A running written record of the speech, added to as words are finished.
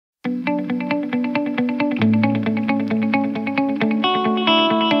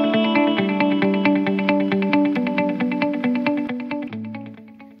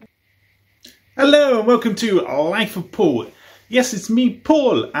welcome to Life of Paul. Yes, it's me,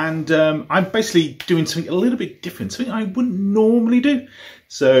 Paul, and I'm basically doing something a little bit different, something I wouldn't normally do.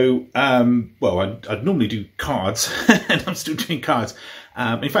 So, well, I'd normally do cards, and I'm still doing cards.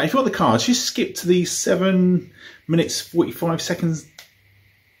 In fact, if you want the cards, just skip to the 7 minutes 45 seconds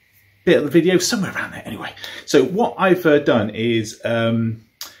bit of the video, somewhere around there anyway. So what I've done is I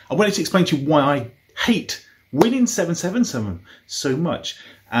wanted to explain to you why I hate winning 777 so much.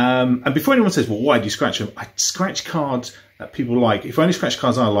 And before anyone says, well, why do you scratch them? I scratch cards that people like. If I only scratch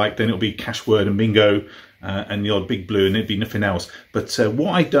cards I like, then it'll be cash word and bingo and the odd big blue, and it'd be nothing else. But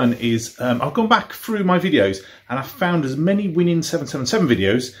what I've done is I've gone back through my videos and I've found as many winning 777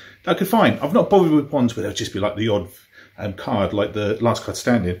 videos that I could find. I've not bothered with ones where they'll just be like the odd card, like the last card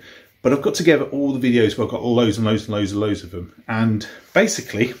standing. But I've got together all the videos where I've got loads and loads and loads and loads of them. And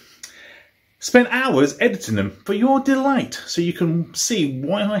basically spent hours editing them for your delight, so you can see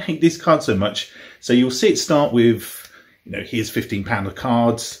why I hate this card so much. So you'll see it start with, you know, here's £15 of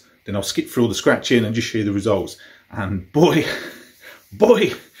cards, then I'll skip through all the scratching and just show you the results. And boy,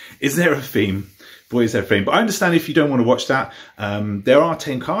 is there a theme. Boy, is there a theme. But I understand if you don't want to watch that. There are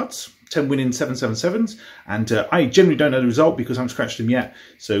 10 cards, 10 winning 777s, and I generally don't know the result because I haven't scratched them yet.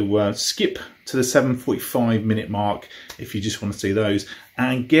 So skip to the 7:45 minute mark if you just want to see those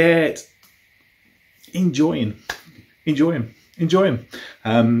and get enjoying. I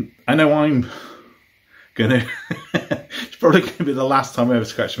know I'm gonna it's probably gonna be the last time I ever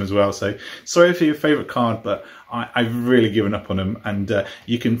scratch them as well, so sorry for your favorite card, but I've really given up on them. And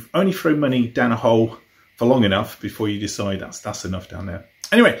you can only throw money down a hole for long enough before you decide that's enough down there.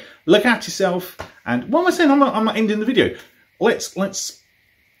 Anyway, look after yourself. And what am I saying? I'm not ending the video. Let's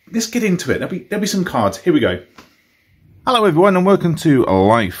get into it. There'll be some cards. Here we go. Hello everyone, and welcome to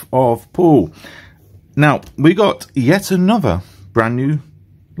Life of Paul. Now, we got yet another brand new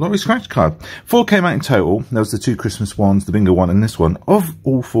Lotto Scratch card. 4 came out in total. There was the 2 Christmas ones, the bingo one, and this one. Of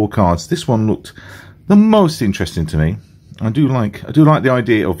all 4 cards, this one looked the most interesting to me. I do like the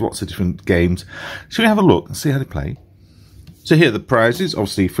idea of lots of different games. Shall we have a look and see how they play? So here are the prizes,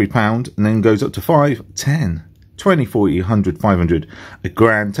 obviously £3, and then goes up to 5, 10, 20, 40, 100, 500, a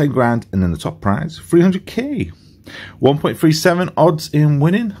grand, 10 grand, and then the top prize, 300k. 1.37 odds in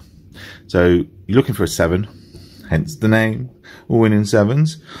winning. So you're looking for a 7, hence the name, winning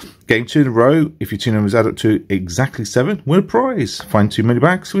 7s. Game 2 in a row, if your 2 numbers add up to exactly 7, win a prize. Find 2 money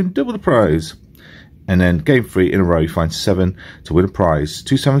bags, win double the prize. And then game 3 in a row, you find 7 to win a prize.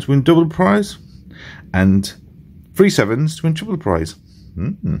 2 7s win double the prize. And 3 7s to win triple the prize.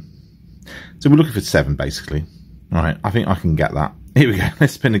 So we're looking for 7 basically. Alright, I think I can get that. Here we go,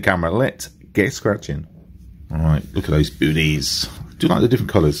 let's spin the camera, let's get scratching. Alright, look at those booties. I do like the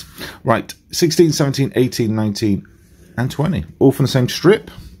different colours. Right, 16, 17, 18, 19 and 20. All from the same strip.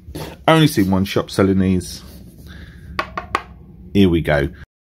 Only seen one shop selling these. Here we go.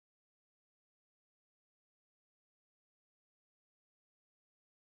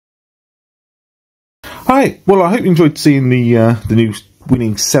 Hi, well, I hope you enjoyed seeing the new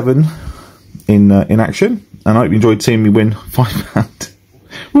winning 7 in action, and I hope you enjoyed seeing me win £5.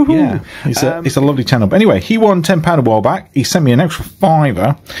 Yeah, it's a lovely channel. But anyway, he won £10 a while back. He sent me an extra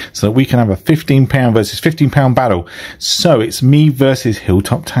 £5 so that we can have a £15 versus £15 battle. So it's me versus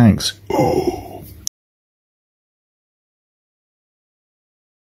Hilltop Tanks. Oh.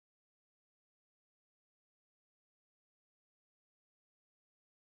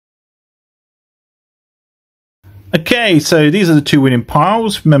 Okay, so these are the 2 winning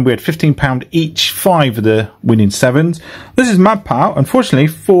piles. Remember, we had £15 each, 5 of the winning 7s. This is my pile. Unfortunately,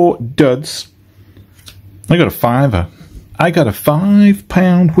 4 duds. I got a £5. I got a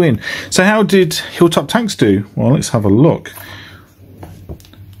 £5 win. So how did Hilltop Tanks do? Well, let's have a look.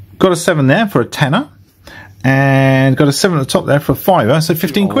 Got a 7 there for a tenner. And got a 7 at the top there for a £5, so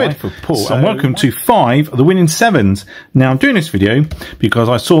 15 quid. For Paul. So, and welcome to 5 of the winning 7s. Now, I'm doing this video because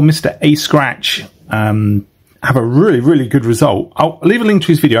I saw Mr. A Scratch have a really good result. I'll leave a link to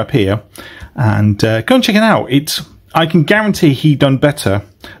his video up here, and go and check it out. I can guarantee he done better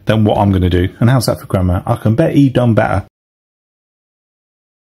than what I'm going to do. And how's that for grammar? I can bet he done better.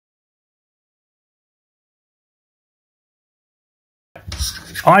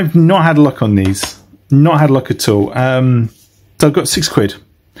 I've not had luck on these. Not had luck at all. So I've got 6 quid.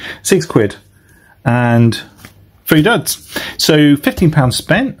 6 quid. And 3 duds. So £15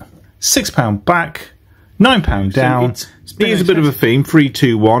 spent, £6 back, £9 down. Here's a bit of a theme. 3,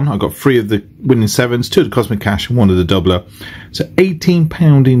 2, 1. I got 3 of the winning 7s, 2 of the Cosmic Cash, and 1 of the doubler. So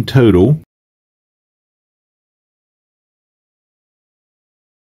 £18 in total.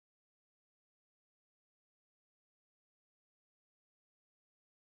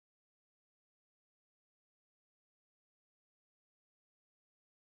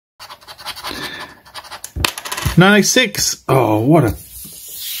 986. Oh, what a...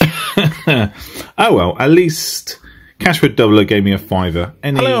 Oh, well, at least Cashwood Doubler gave me a fiver.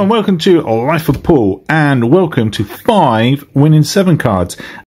 Hello and welcome to Life of Paul, and welcome to 5 winning 7 cards.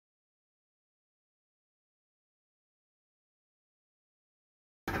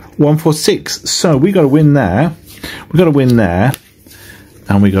 One, 4, 6. So we got to win there. We got to win there,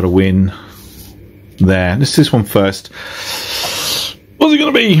 and we got to win there. Let's do this one first. What's it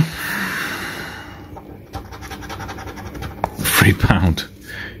going to be? £3.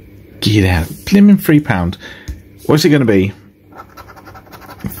 Get out. Blimmin' £3. What's it going to be?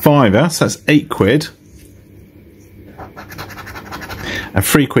 £5, so that's 8 quid. And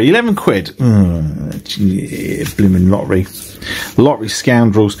 3 quid. 11 quid. Yeah, blimmin' lottery. Lottery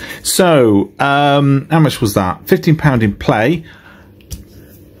scoundrels. So, how much was that? £15 in play.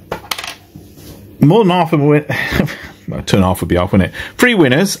 More than half of them win. Well, 2.5 would be half, wouldn't it? 3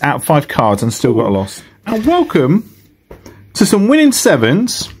 winners out of 5 cards and still got a loss. And welcome to some winning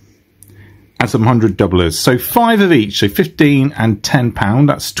 7s and some 100 doublers. So 5 of each, so 15 and £10.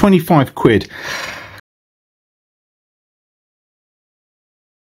 That's 25 quid.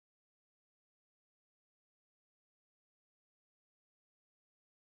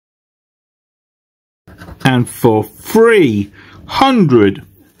 And for £300,000,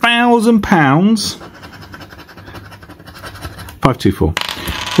 524.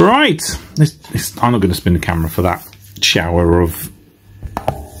 Right, I'm not going to spin the camera for that shower of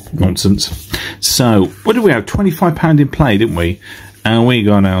nonsense. So, what did we have? £25 in play, didn't we? And we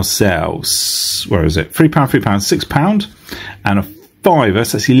got ourselves, where is it? £3, £6, and a fiver,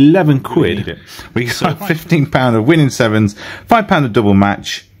 so that's 11 quid. We got £15 of winning 7s, £5 of double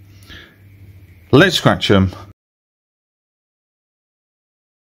match. Let's scratch them.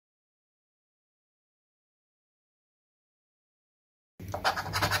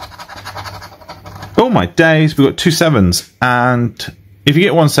 Oh my days, we've got 2 7s, and if you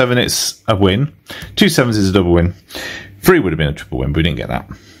get 1 7 it's a win, 2 7s is a double win, 3 would have been a triple win, but we didn't get that.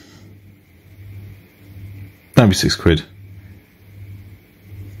 That'd be 6 quid.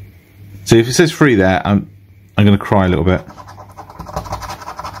 So if it says 3 there, I'm going to cry a little bit.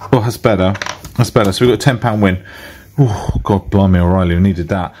 Oh, that's better. That's better. So we've got a £10 win. Oh, God blimey, O'Reilly, we needed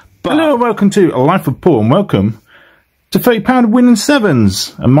that. But hello, welcome to A Life of Paul, and welcome to £30 winning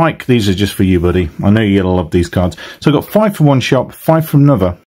 7s. And Mike, these are just for you, buddy. I know you're going to love these cards. So I've got 5 from one shop, 5 from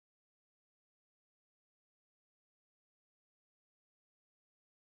another.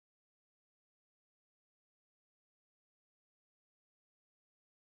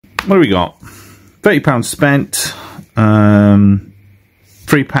 What do we got? £30 spent.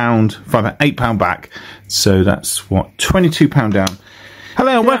 £3, £5, £8 back. So that's what, £22 down.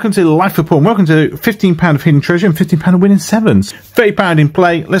 Hello and welcome to Life of Paul. Welcome to £15 of hidden treasure and £15 of winning 7s. £30 in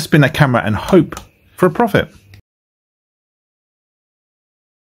play. Let's spin that camera and hope for a profit.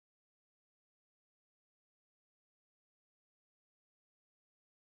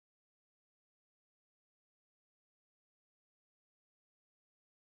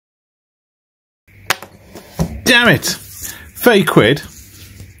 Damn it! 30 quid.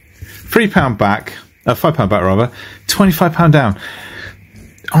 £3 back. £5 back rather. £25 down.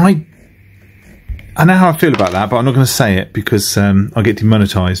 I know how I feel about that, but I'm not going to say it because I'll get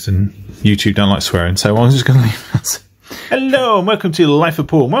demonetised and YouTube don't like swearing, so I'm just going to leave that. Hello and welcome to Life of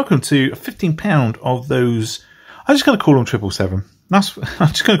Paul. Welcome to £15 of those. I'm just going to call them 777. I'm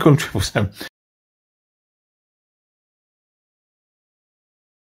just going to call them 777.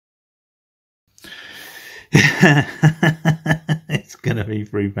 It's going to be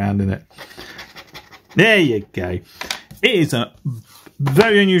 £3, isn't it? There you go. It is a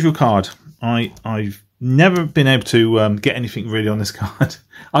very unusual card. I've never been able to get anything really on this card.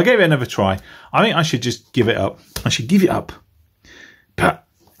 I gave it another try. I think I should just give it up. I should give it up. But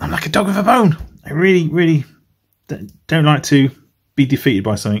I'm like a dog with a bone. I really don't like to be defeated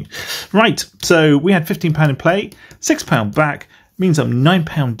by something. Right, so we had £15 in play, £6 back. Means I'm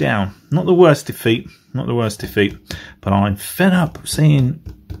 £9 down. Not the worst defeat. Not the worst defeat. But I'm fed up seeing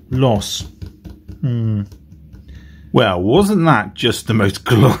loss. Well, wasn't that just the most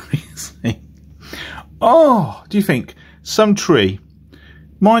glorious thing? Oh, do you think some tree,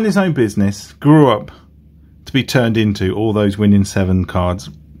 mind his own business, grew up to be turned into all those winning 7 cards?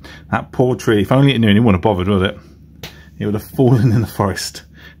 That poor tree, if only it knew, and it wouldn't have bothered, would it? It would have fallen in the forest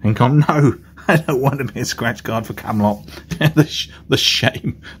and gone, no, I don't want to be a scratch card for Camelot. the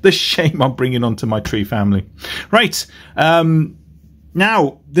shame I'm bringing onto my tree family. Right,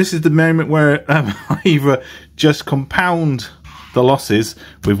 now this is the moment where I either just compound the losses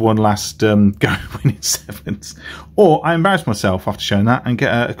with one last go winning sevens, or I embarrass myself after showing that and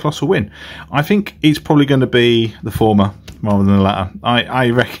get a colossal win. I think it's probably going to be the former rather than the latter. I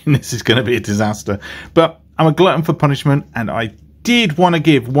reckon this is going to be a disaster, but I'm a glutton for punishment, and I did want to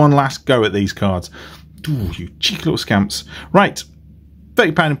give one last go at these cards. Ooh, you cheeky little scamps. Right,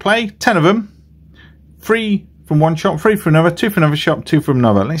 £30 in play, 10 of them. 3 from one shop, 3 from another, 2 from another shop, 2 from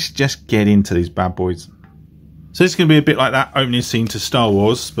another. Let's just get into these bad boys. So this is going to be a bit like that opening scene to Star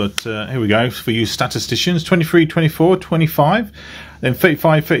Wars, but here we go for you statisticians. 23, 24, 25, then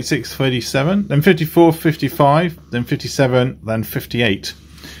 35, 36, 37, then 54, 55, then 57, then 58.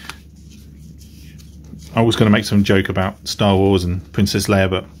 I was going to make some joke about Star Wars and Princess Leia,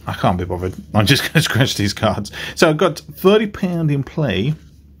 but I can't be bothered. I'm just going to scratch these cards. So I've got £30 in play,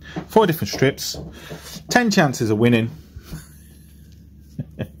 4 different strips, 10 chances of winning.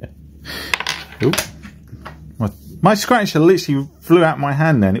 Ooh. My scratcher literally flew out my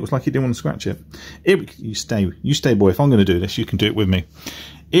hand then. It was like it didn't want to scratch it. You stay, boy. If I'm going to do this, you can do it with me.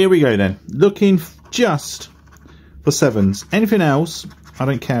 Here we go then. Looking just for sevens. Anything else, I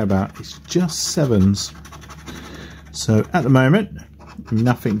don't care about. It's just sevens. So at the moment,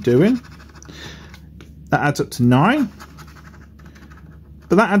 nothing doing. That adds up to 9.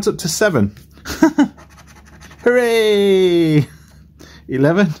 But that adds up to 7. Hooray!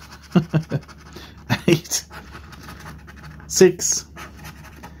 11. 8. 6.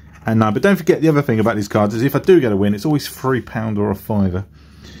 And 9. But don't forget the other thing about these cards is if I do get a win, it's always £3 or a £5.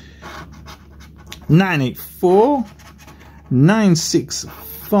 984.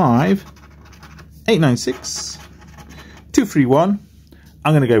 965. 896. 231.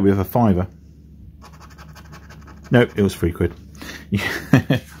 I'm going to go with a £5. Nope, it was £3.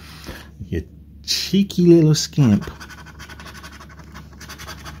 You cheeky little scamp.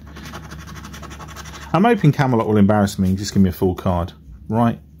 I'm hoping Camelot will embarrass me and just give me a full card.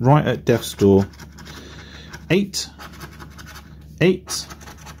 Right at death's door. 8, 8,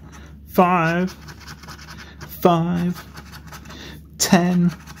 5, 5,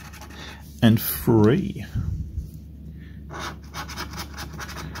 10, and 3.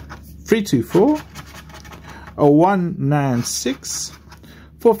 324, 196,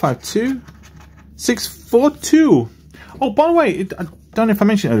 452, 642. Oh, by the way, I don't know if I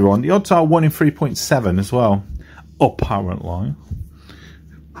mentioned it earlier on, the odds are 1 in 3.7 as well. Apparently.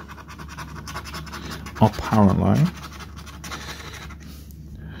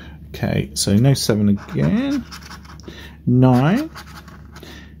 Okay, so no 7 again. 9,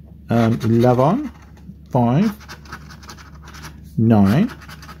 11, 5, 9,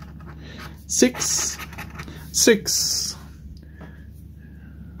 6, 6,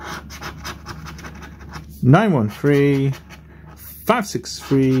 913,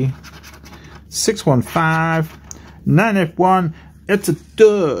 563, 615, 981. It's a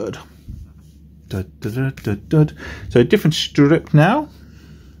dud. Dud. So a different strip now.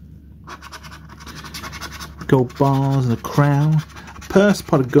 Gold bars and a crown, a purse,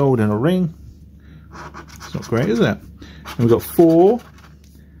 pot of gold and a ring. It's not great, is it? And we've got 4,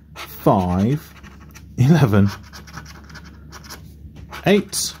 5, 11,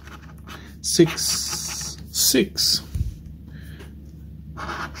 8, 6, 6,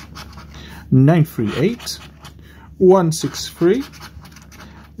 938, 163,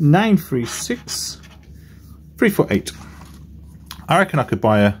 936, 348. I reckon I could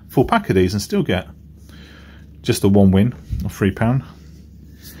buy a full pack of these and still get just the one win of £3.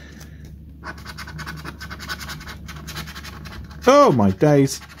 Oh my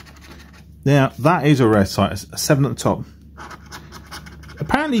days. Now that is a rare sight, a 7 at the top.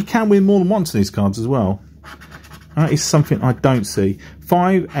 Apparently you can win more than once in these cards as well. That is something I don't see.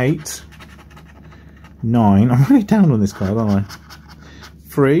 5, 8, 9. I'm really down on this card, aren't I?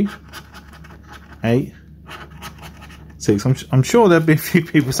 3, 8, 6. I'm sure there'll be a few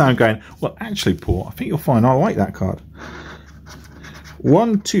people saying, going, well, actually, Paul, I think you'll find I like that card.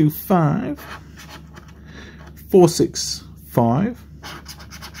 1, 2, 5, 4, 6, 5,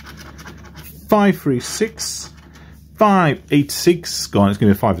 5, 3, 6, 5, 8, 6. Go on, it's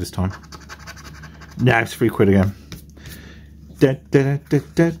going to be a 5 this time. No, it's £3 again.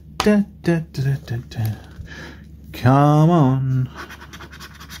 Come on.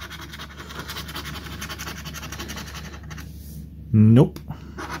 Nope.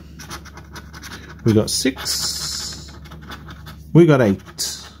 We got 6. We got 8.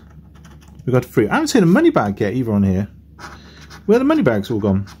 We got 3. I haven't seen a money bag yet either on here. Where are the money bags all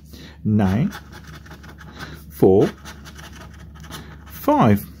gone? 9, 4,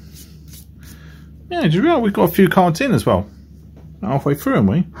 5. Yeah, do you realize we've got a few cards in as well? Halfway through, haven't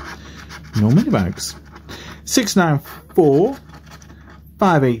we? No money bags. 6, 9, 4,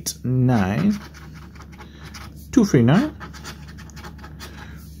 589 239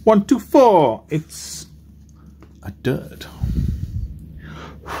 124. It's a dud.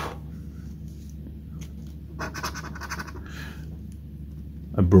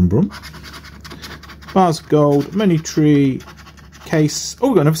 A brum brum. Bars gold, mini tree, case. Oh,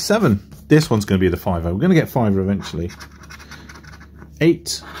 we've got another 7. This one's going to be the 5. We're going to get 5 eventually.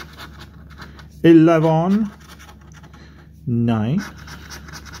 8, 11, 9,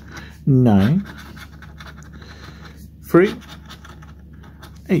 9, 3,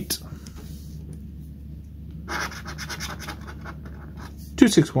 8,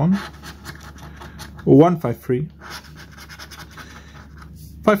 261, 153,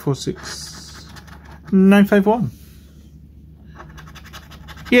 546, 951.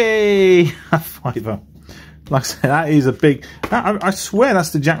 Yay! A 5er. Like I said, that is a big. I swear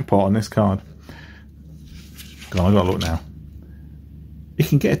that's the jackpot on this card. God, I've got to look now. You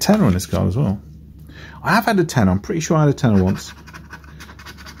can get a 10er on this card as well. I have had a 10er. I'm pretty sure I had a 10er once.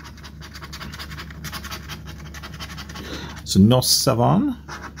 So Nos Savan.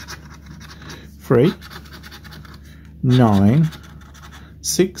 3, 9,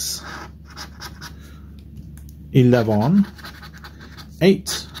 6, 11,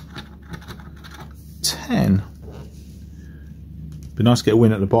 8, 10. Be nice to get a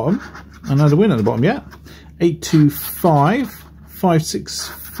win at the bottom. Another win at the bottom, yeah. 825,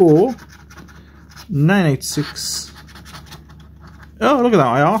 564, 986. Oh, look at that.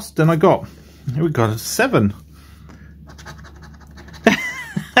 I asked and I got. We got a 7.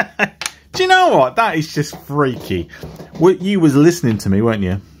 Do you know what? That is just freaky. You was listening to me, weren't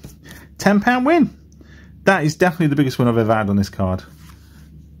you? £10 win. That is definitely the biggest win I've ever had on this card.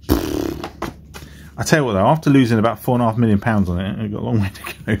 I tell you what though, after losing about £4.5 million on it, we've got a long way to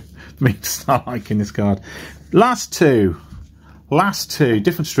go for me to start liking this card. Last two,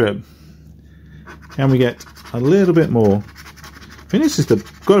 different strip. Can we get a little bit more? I think this is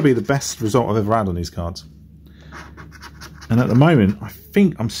got to be the best result I've ever had on these cards. And at the moment, I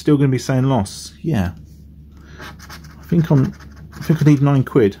think I'm still going to be saying loss. Yeah, I think I need £9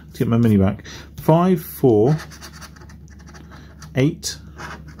 to get my money back. 5, 4, 8,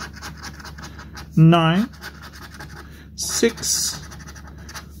 9, 6,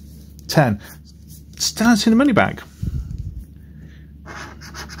 10. Still haven't seen the money back.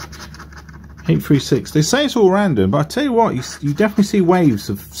 8, 3, 6. They say it's all random, but I tell you what, you definitely see waves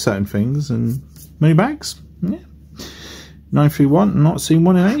of certain things and money backs. Yeah. 931, not seen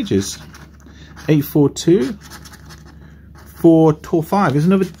one in ages. 842, 425 is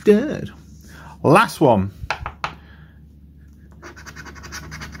another dud. Last one.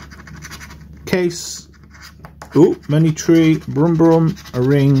 Case. Oh, money tree, brum brum, a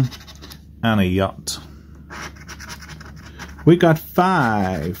ring, and a yacht. We got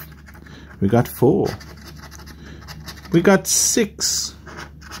 5. We got 4. We got 6.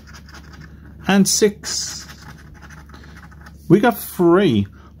 And 6. We got 3.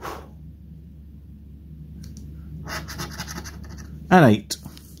 And 8.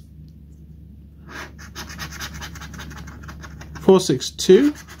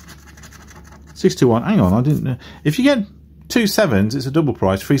 462. 621. Hang on, I didn't know. If you get 2 7s, it's a double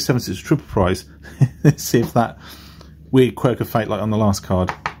prize. 3 7s, it's a triple prize. Let's see if that weird quirk of fate, like on the last card,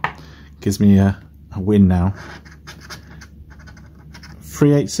 gives me a win now.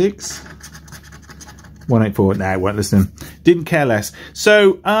 386. 184. No, weren't listening. Didn't care less.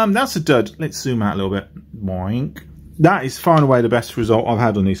 So that's a dud. Let's zoom out a little bit. Boink. That is far and away the best result I've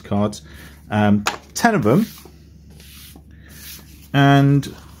had on these cards. 10 of them.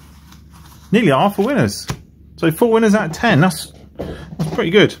 And nearly half are winners. So 4 winners out of 10. That's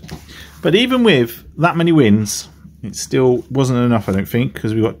pretty good. But even with that many wins, it still wasn't enough, I don't think,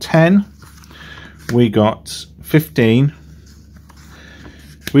 because we got 10, we got 15,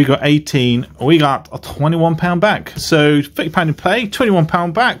 we got 18, we got a £21 back. So £30 in play,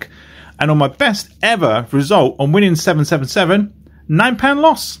 £21 back. And on my best ever result on winning 777, £9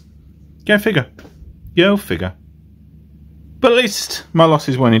 loss. Go figure. Go figure. But at least my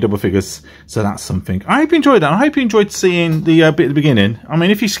losses weren't in double figures, so that's something. I hope you enjoyed that. I hope you enjoyed seeing the bit at the beginning. I mean,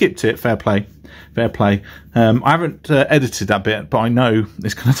 if you skipped it, fair play. Fair play. I haven't edited that bit, but I know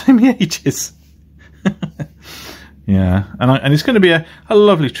it's going to take me ages. Yeah, and it's going to be a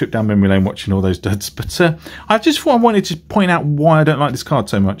lovely trip down memory lane watching all those duds. But I just thought I wanted to point out why I don't like this card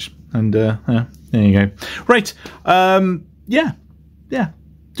so much. And yeah, there you go. Right, yeah.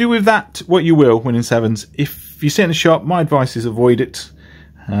 Do with that what you will, winning 7s. If you see it in the shop, my advice is avoid it.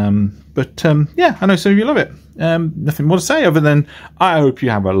 But yeah, I know some of you love it. Nothing more to say other than I hope you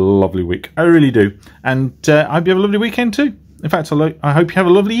have a lovely week. I really do. And I hope you have a lovely weekend too. In fact, I hope you have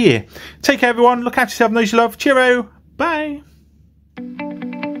a lovely year. Take care, everyone. Look after yourself and those you love. Cheerio. Bye.